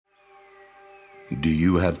Do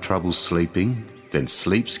you have trouble sleeping? Then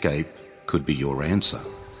Sleepscape could be your answer.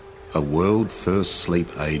 A world-first sleep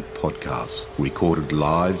aid podcast, recorded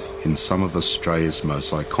live in some of Australia's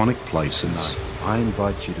most iconic places. I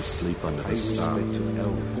invite you to sleep under the stars.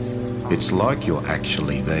 It's like you're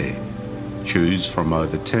actually there. Choose from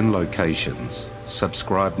over 10 locations.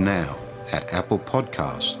 Subscribe now at Apple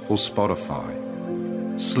Podcasts or Spotify.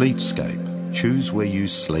 Sleepscape. Choose where you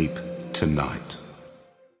sleep tonight.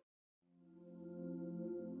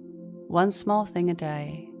 One small thing a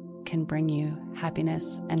day can bring you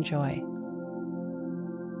happiness and joy.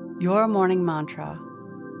 Your morning mantra: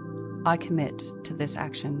 I commit to this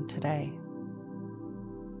action today.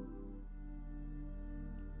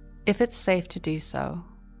 If it's safe to do so,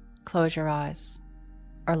 close your eyes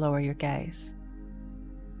or lower your gaze.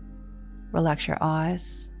 Relax your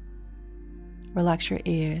eyes, relax your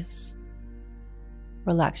ears,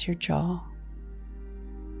 relax your jaw.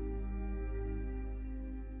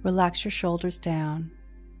 Relax your shoulders down,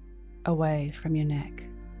 away from your neck,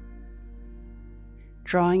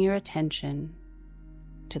 drawing your attention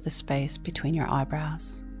to the space between your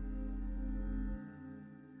eyebrows.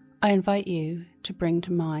 I invite you to bring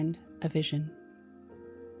to mind a vision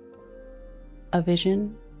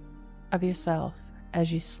of yourself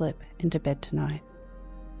as you slip into bed tonight.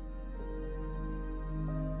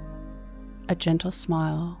 A gentle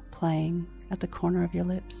smile playing at the corner of your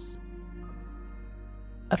lips.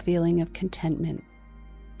 A feeling of contentment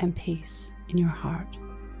and peace in your heart.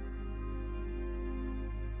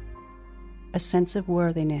 A sense of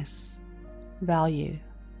worthiness, value,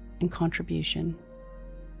 and contribution.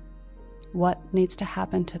 What needs to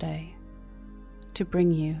happen today to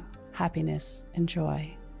bring you happiness and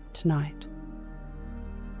joy tonight?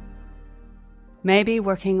 Maybe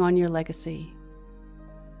working on your legacy.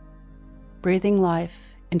 Breathing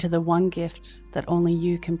life into the one gift that only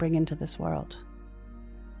you can bring into this world.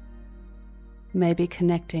 Maybe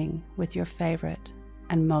connecting with your favorite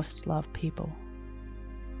and most loved people.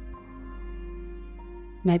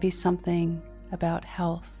 Maybe something about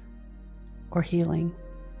health or healing.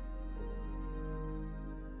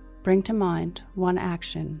 Bring to mind one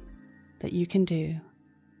action that you can do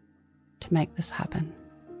to make this happen.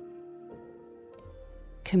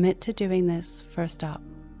 Commit to doing this first up.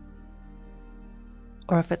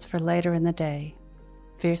 Or if it's for later in the day,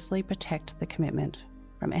 fiercely protect the commitment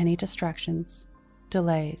from any distractions,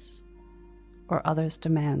 delays, or others'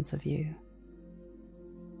 demands of you.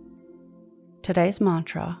 Today's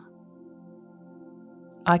mantra: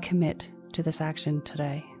 I commit to this action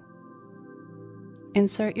today.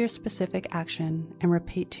 Insert your specific action and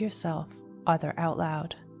repeat to yourself, either out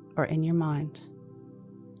loud or in your mind: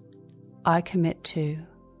 I commit to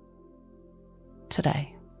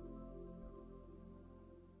today.